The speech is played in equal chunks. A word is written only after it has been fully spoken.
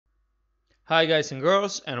Hi guys and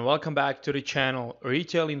girls, and welcome back to the channel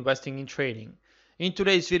Retail Investing and Trading. In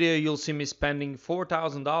today's video you'll see me spending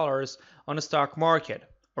 $4,000 on the stock market,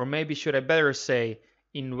 or maybe should I better say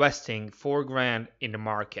investing 4 grand in the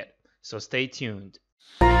market. So stay tuned.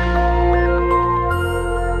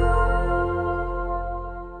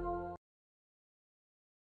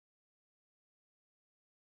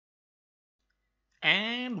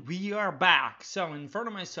 And we are back. So in front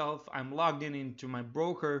of myself I'm logged in into my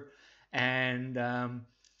broker, and I'm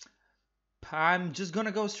just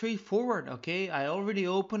gonna go straight forward. Okay, I already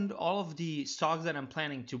opened all of the stocks that I'm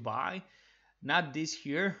planning to buy. Not this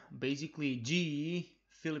here. Basically, GE,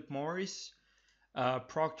 Philip Morris,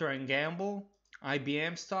 Procter and Gamble,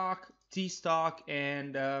 IBM stock, T stock,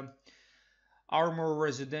 and Armor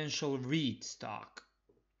Residential REIT stock.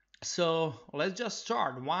 So let's just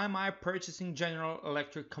start. Why am I purchasing General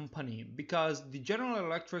Electric Company? Because the General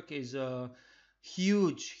Electric is a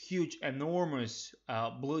huge, enormous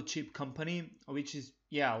blue chip company, which is,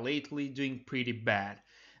 yeah, lately doing pretty bad.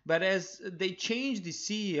 But as they changed the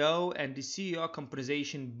CEO, and the CEO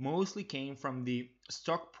compensation mostly came from the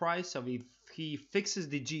stock price. So if he fixes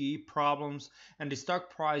the GE problems and the stock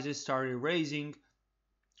prices started raising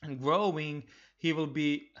and growing, he will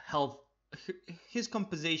be health. His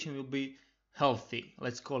compensation will be healthy.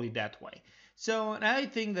 Let's call it that way. So I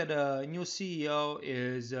think that a new CEO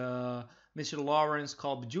is Mr. Lawrence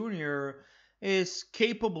Kolb Jr. is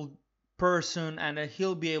capable person, and that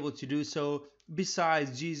he'll be able to do so.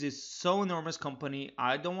 Besides, Jesus, so enormous company.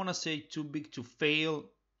 I don't want to say too big to fail,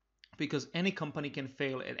 because any company can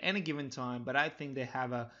fail at any given time. But I think they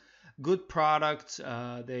have a good product.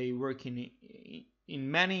 They work in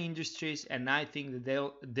many industries, and I think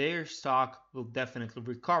that their stock will definitely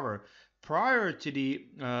recover. Prior to the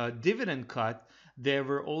dividend cut, there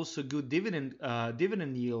were also good dividend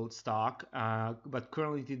yield stock, but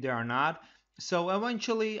currently they are not. So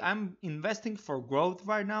eventually, I'm investing for growth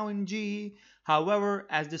right now in GE. However,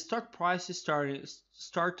 as the stock prices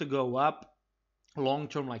start to go up, long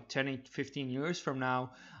term, like 10 to 15 years from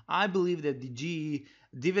now, I believe that the GE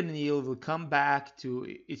dividend yield will come back to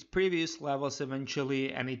its previous levels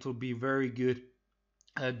eventually, and it will be very good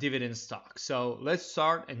dividend stock. So let's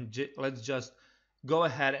start, and let's just go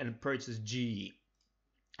ahead and purchase GE.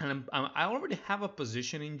 And I already have a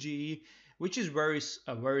position in GE, which is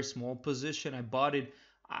a very small position. I bought it.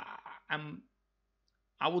 I, I'm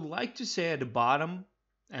I would like to say at the bottom,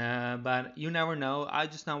 but you never know. I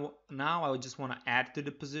would just want to add to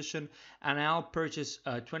the position, and I'll purchase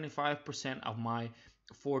 25% of my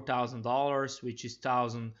 $4,000, which is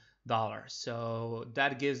 $1,000. So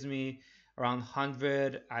that gives me around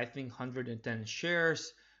 100, I think 110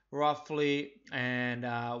 shares roughly, and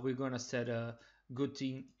we're gonna set a good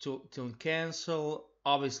thing to cancel.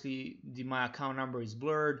 Obviously, my account number is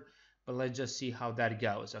blurred, but let's just see how that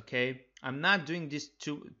goes. Okay, I'm not doing this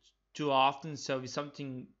too often, so if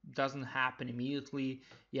something doesn't happen immediately,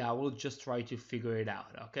 yeah, I will just try to figure it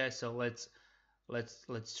out. Okay, so let's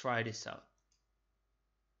try this out.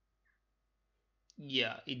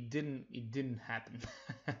 Yeah, it didn't happen.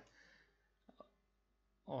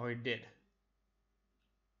 Or it did.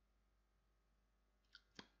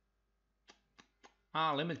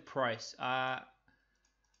 Limit price.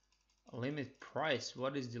 Limit price.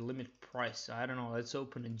 What is the limit price? I don't know. Let's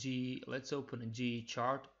open a G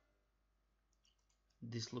chart.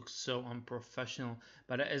 This looks so unprofessional,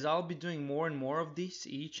 but as I'll be doing more and more of these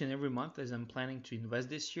each and every month, as I'm planning to invest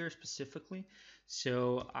this year specifically,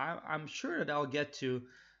 so I'm sure that I'll get to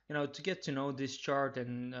get to know this chart,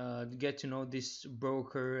 and get to know this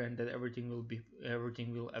broker, and that everything will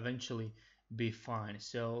eventually be fine.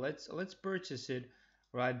 So let's purchase it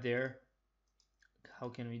right there. How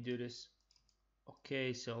can we do this?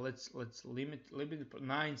 Okay, so let's limit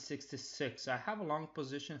 966. I have a long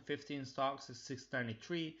position, 15 stocks at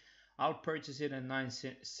 693. I'll purchase it at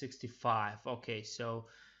 965. Okay, so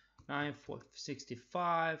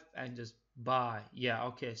 965 and just buy. Yeah,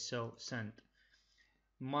 okay, so send.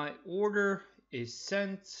 My order is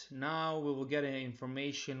sent. Now we will get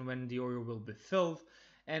information when the order will be filled,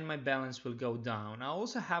 and my balance will go down. I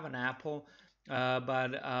also have an Apple,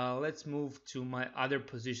 but let's move to my other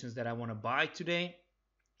positions that I want to buy today,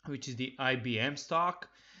 which is the IBM stock.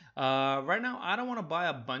 Right now, I don't want to buy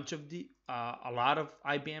a lot of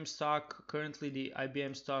IBM stock. Currently, the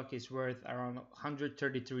IBM stock is worth around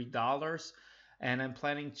 $133, and I'm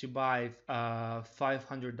planning to buy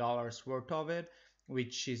 $500 worth of it,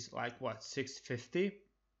 which is like what, 650.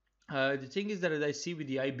 The thing is that I see with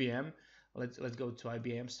the IBM, let's go to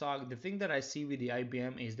IBM stock. The thing that I see with the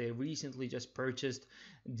IBM is they recently just purchased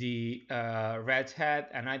the Red Hat,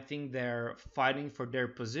 and I think they're fighting for their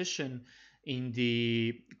position in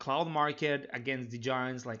the cloud market against the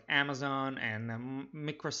giants like Amazon and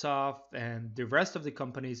Microsoft and the rest of the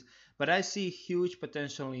companies. But I see huge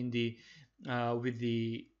potential in the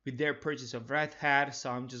with their purchase of Red Hat. So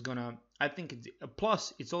I'm just gonna. I think it's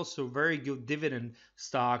plus it's also very good dividend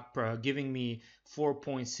stock, giving me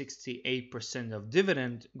 4.68% of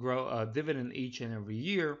dividend each and every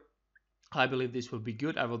year. I believe this will be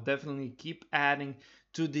good. I will definitely keep adding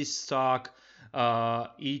to this stock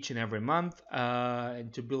each and every month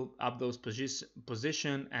and to build up those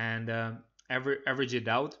position and average it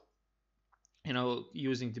out.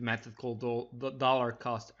 Using the method called dollar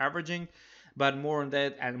cost averaging. But more on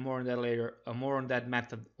that and more on that later. More on that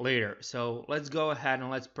method later. So let's go ahead and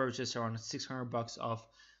let's purchase around $600 of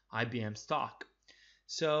IBM stock.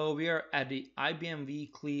 So we are at the IBM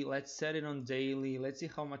weekly. Let's set it on daily. Let's see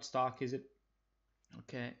how much stock is it.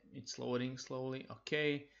 Okay, it's loading slowly.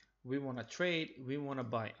 Okay, we want to trade. We want to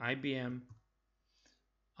buy IBM.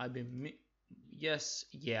 IBM. Yes,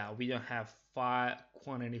 yeah. We don't have five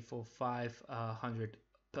quantity for 500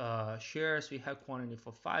 shares. We have quantity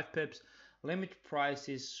for 5 pips. Limit price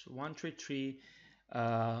is 133.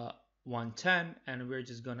 110, and we're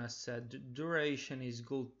just gonna set the duration is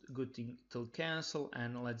good thing till cancel,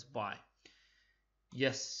 and let's buy.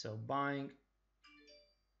 Yes, so buying.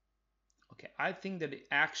 Okay, I think that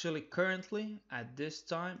actually currently at this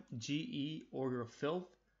time GE order filled.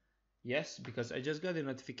 Yes, because I just got a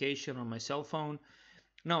notification on my cell phone.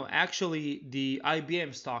 No, actually the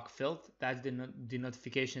IBM stock filled. That's the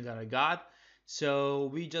notification that I got. So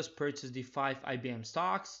we just purchased the 5 IBM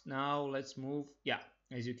stocks. Now let's move. Yeah,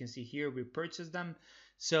 as you can see here, we purchased them.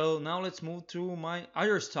 So now let's move to my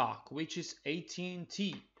other stock, which is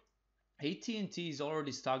AT&T. AT&T is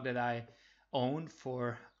already stock that I owned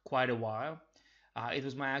for quite a while. It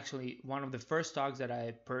was my actually one of the first stocks that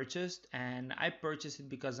I purchased, and I purchased it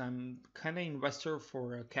because I'm kind of investor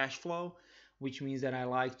for cash flow, which means that I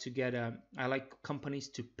like companies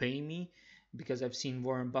to pay me because I've seen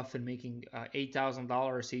Warren Buffett making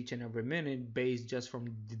 $8,000 each and every minute based just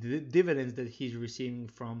from the dividends that he's receiving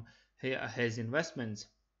from his investments.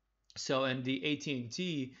 So, and the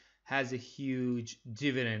AT&T has a huge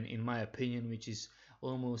dividend in my opinion, which is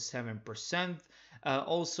almost 7%.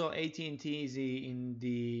 Also, AT&T is in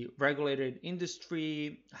the regulated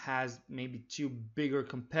industry, has maybe two bigger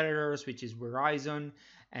competitors, which is Verizon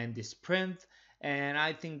and the Sprint. And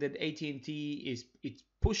I think that AT&T it's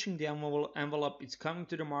pushing the envelope. It's coming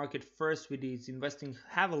to the market first with its investing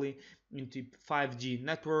heavily into 5G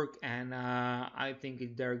network, and I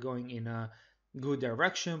think they're going in a good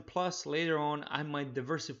direction. Plus, later on, I might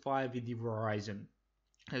diversify with the Verizon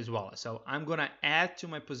as well. So I'm gonna add to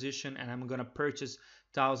my position, and I'm gonna purchase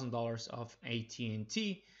 $1,000 of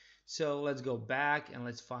AT&T. So let's go back and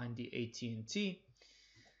let's find the AT&T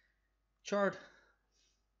chart.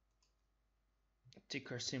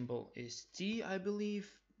 Ticker symbol is T, I believe.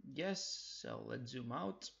 Yes. So let's zoom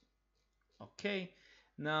out. Okay.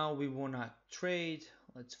 Now we wanna trade.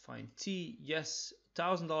 Let's find T. Yes,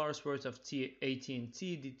 $1,000 worth of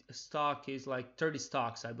AT&T. The stock is like 30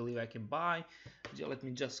 stocks, I believe I can buy. Let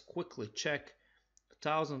me just quickly check.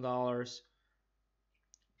 $1,000,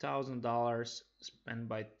 $1,000 spent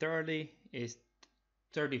by 30 is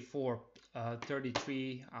 34,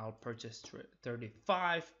 33. I'll purchase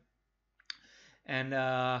 35, and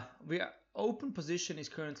we are open position is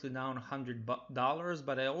currently down $100,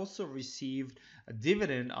 but I also received a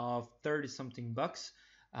dividend of 30 something bucks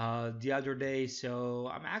the other day, so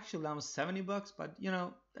I'm actually down $70. But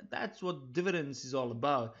that's what dividends is all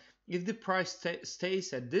about. If the price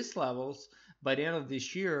stays at this levels by the end of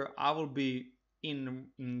this year, I will be in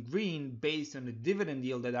green based on the dividend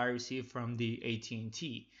yield that I received from the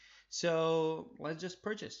AT&T. So let's just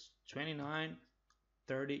purchase 29,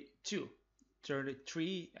 32,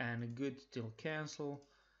 33, and a good till cancel.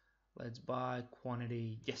 Let's buy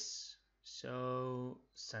quantity. Yes. So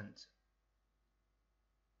send.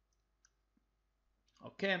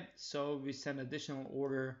 Okay, so we send additional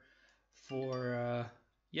order for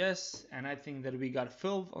yes, and I think that we got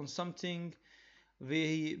filled on something.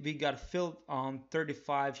 We got filled on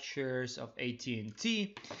 35 shares of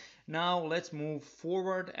AT&T. Now let's move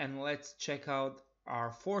forward and let's check out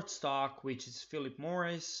our fourth stock, which is Philip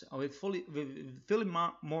Morris. With Philip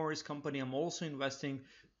Morris company, I'm also investing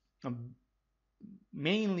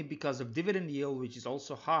mainly because of dividend yield, which is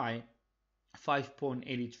also high,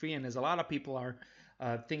 5.83. And as a lot of people are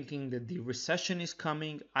thinking that the recession is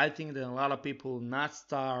coming, I think that a lot of people will not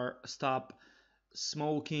stop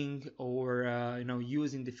smoking or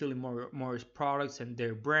using the Philip Morris products and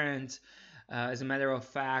their brands. As a matter of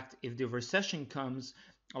fact, if the recession comes,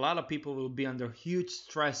 a lot of people will be under huge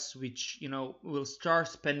stress, which will start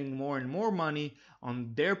spending more and more money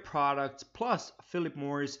on their products. Plus, Philip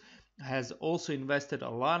Morris has also invested a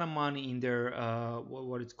lot of money in their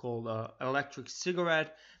what it's called electric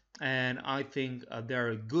cigarette, and I think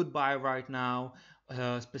they're a good buy right now,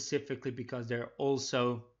 specifically because they're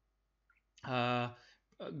also uh,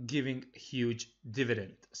 giving huge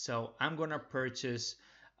dividend. So I'm gonna purchase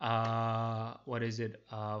what is it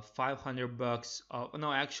 500 bucks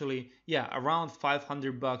no, actually, yeah, around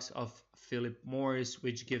 500 bucks of Philip Morris,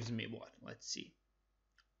 which gives me what, let's see,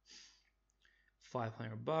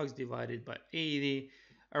 500 bucks divided by 80,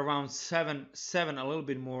 around seven, a little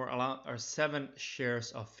bit more, or 7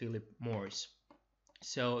 shares of Philip Morris.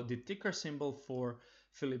 So the ticker symbol for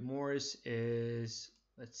Philip Morris is,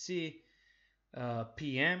 let's see,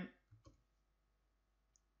 PM.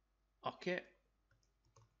 Okay,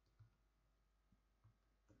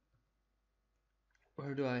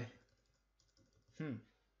 where do I? Hmm.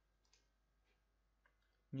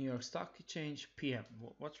 New York Stock Exchange PM.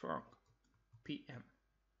 What's wrong? PM.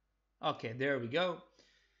 Okay, there we go.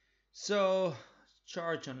 So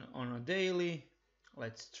charge on a daily.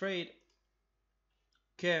 Let's trade.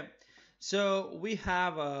 Okay. So we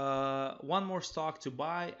have one more stock to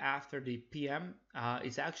buy after the PM.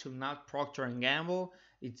 It's actually not Procter and Gamble.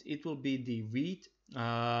 It will be the REIT,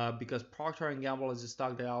 because Procter and Gamble is a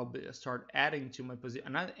stock that start adding to my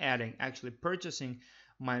position. Not adding, actually purchasing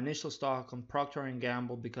my initial stock on Procter and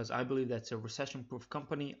Gamble, because I believe that's a recession-proof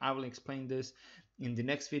company. I will explain this in the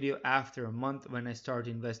next video after a month when I start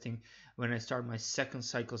investing, when I start my second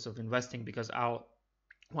cycles of investing, because I'll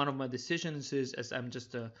one of my decisions is, as I'm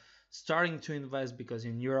just starting to invest, because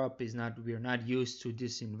in Europe is not we're not used to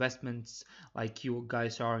these investments like you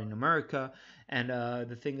guys are in America. And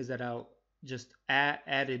the thing is that I'll just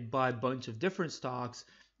add buy a bunch of different stocks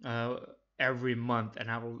uh, every month, and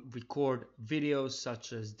I will record videos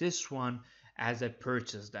such as this one as I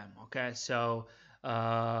purchase them. Okay, so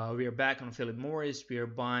we are back on Philip Morris. We are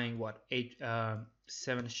buying what,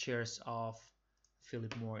 7 shares of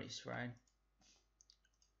Philip Morris, right?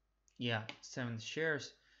 Yeah, 7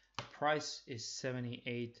 shares. Price is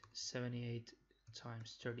 78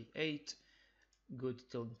 times 38. Good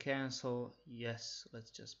till cancel. Yes, let's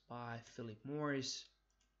just buy Philip Morris.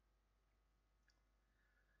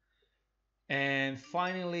 And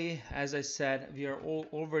finally, as I said, we are all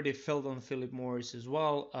already filled on Philip Morris as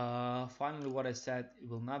well. Finally, what I said, it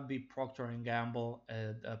will not be Procter and Gamble.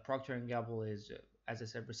 Procter and Gamble is, as I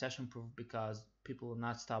said, recession proof, because people will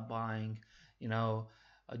not stop buying, you know,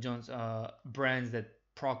 Jones brands that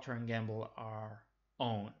Procter and Gamble are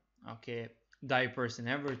own. Okay, diapers and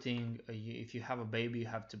everything. If you have a baby, you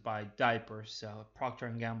have to buy diapers. So Procter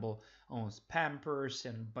and Gamble owns Pampers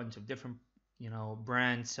and a bunch of different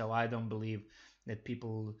brands. So I don't believe that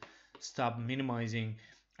people stop minimizing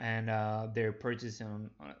and they're purchasing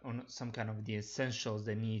on some kind of the essentials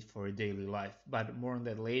they need for a daily life. But more on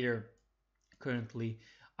that later. Currently,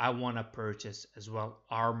 I want to purchase as well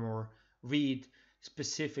Armor Reed,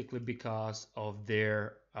 specifically because of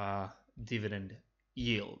their dividend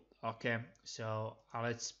yield. Okay, so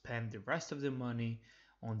let's spend the rest of the money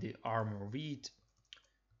on the Armor Reed.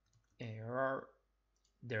 ARR,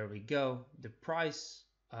 there we go. The price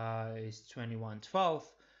is 21.12.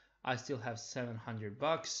 I still have 700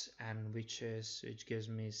 bucks, and which gives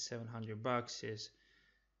me 700 bucks is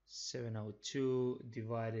 702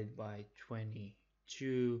 divided by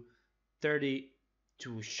 22,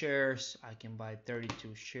 32 shares. I can buy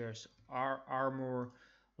 32 shares Armor.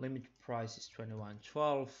 Limit price is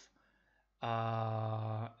 21.12,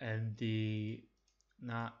 and the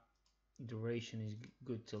not duration is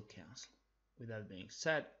good till cancel. With that being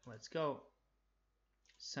said, let's go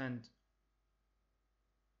send.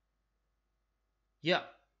 Yeah,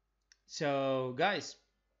 so guys,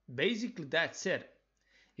 basically that's it.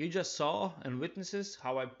 You just saw and witnesses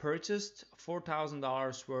how I purchased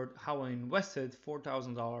 $4,000 worth, how I invested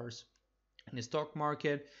 $4,000 in the stock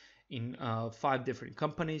market in 5 different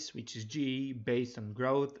companies, which is GE, based on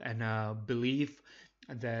growth and belief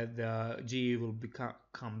that GE will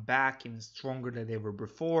come back and stronger than they were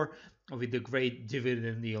before, with the great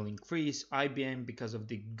dividend yield increase. IBM, because of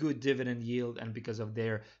the good dividend yield and because of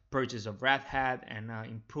their purchase of Red Hat and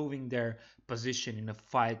improving their position in a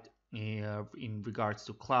fight in regards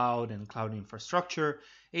to cloud and cloud infrastructure.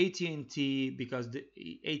 AT&T, because the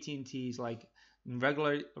AT&T is like in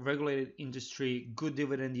regulated industry, good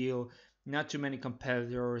dividend yield, not too many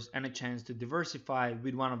competitors, and a chance to diversify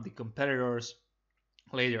with one of the competitors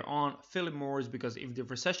later on. Philip Morris, because if the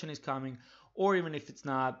recession is coming, or even if it's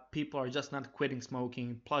not, people are just not quitting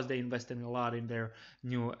smoking. Plus, they invested a lot in their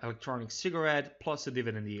new electronic cigarette, plus a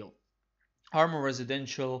dividend yield. Armor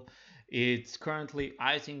Residential, it's currently,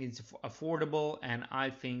 I think it's affordable, and I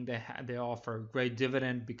think they offer great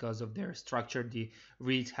dividend because of their structure. The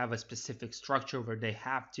REITs have a specific structure where they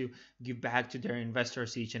have to give back to their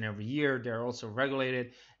investors each and every year. They're also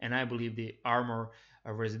regulated, and I believe the Armor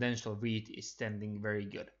Residential REIT is standing very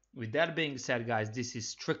good. With that being said, guys, this is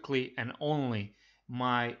strictly and only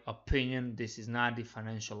my opinion. This is not the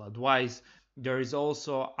financial advice. There is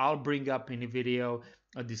also, I'll bring up in the video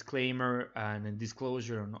a disclaimer and a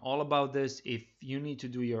disclosure on all about this. If you need to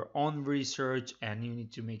do your own research and you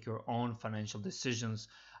need to make your own financial decisions,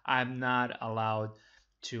 I'm not allowed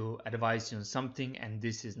to advise you on something, and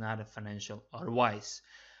this is not a financial advice.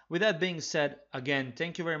 With that being said, again,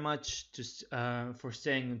 thank you very much for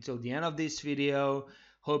staying until the end of this video.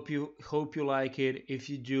 Hope you like it. If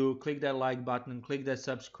you do, click that like button, click that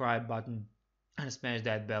subscribe button, and smash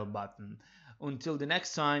that bell button. Until the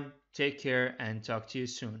next time, take care and talk to you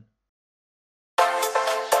soon.